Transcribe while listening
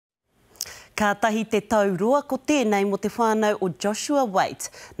Ka tahi te taurua ko tēnei mo te whānau o Joshua Waite,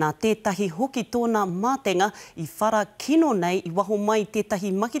 nā tētahi hoki tōna mātenga I whara kino nei I waho mai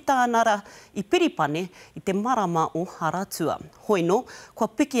tētahi makitānara I Piripane I te marama o Haratua. Hoino, kua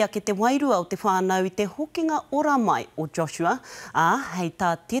piki ake te wairua o te whānau I te hokinga ora mai o Joshua, hei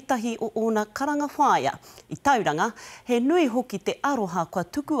tā tētahi o ona karanga whāia I Tauranga, he nui hoki te aroha kua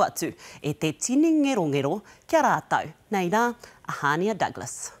tuku atu e te tini ngero kia rātau. Nei rā, Hania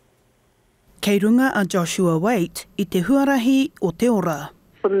Douglas. Kei runga a Joshua Waite I te huarahi o te ora.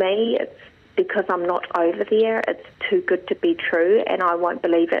 For me, it's because I'm not over there. It's too good to be true, and I won't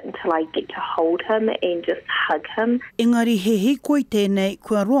believe it until I get to hold him and just hug him. Engari he hikoi tēnei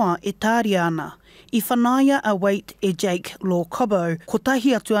kua roa e tāri ana. I whanaia a Waite e Jake Law Cobo, ko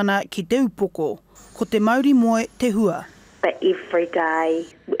tahi atu ana ki te upoko, ko te Māori moe te hua. But every day,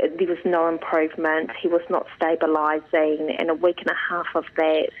 there was no improvement. He was not stabilising, and a week and a half of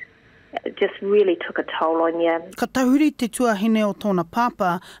that, it just really took a toll on you. Ka tahuri te tuahine o tōna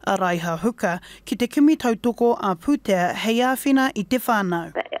pāpā a Raiha Huka ki te kimi tautoko a Pūtea hei āwhina I te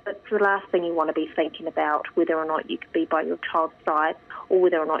whānau. It's the last thing you want to be thinking about, whether or not you could be by your child's side or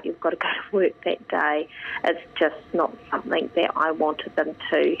whether or not you've got to go to work that day. It's just not something that I wanted them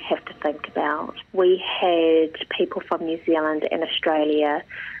to have to think about. We had people from New Zealand and Australia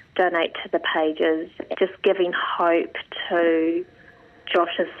donate to the pages, just giving hope to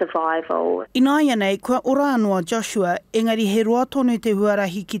Josh's survival. Ināia nei, kua ora anō Joshua, engari he roa tonu te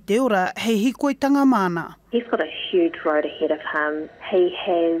huarahi ki te ora, he hikoitanga mana. He's got a huge road ahead of him. He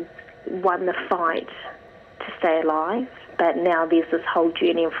has won the fight to stay alive, but now there's this whole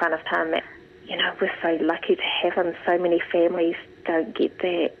journey in front of him. You know, we're so lucky to have him. So many families don't get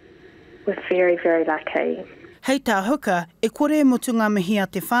that. We're very, very lucky. Hei tā huka, e kore mutu ngā mihi a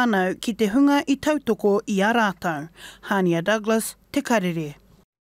te whānau ki te hunga I tautoko I a rātau. Hania Douglas, te Karere.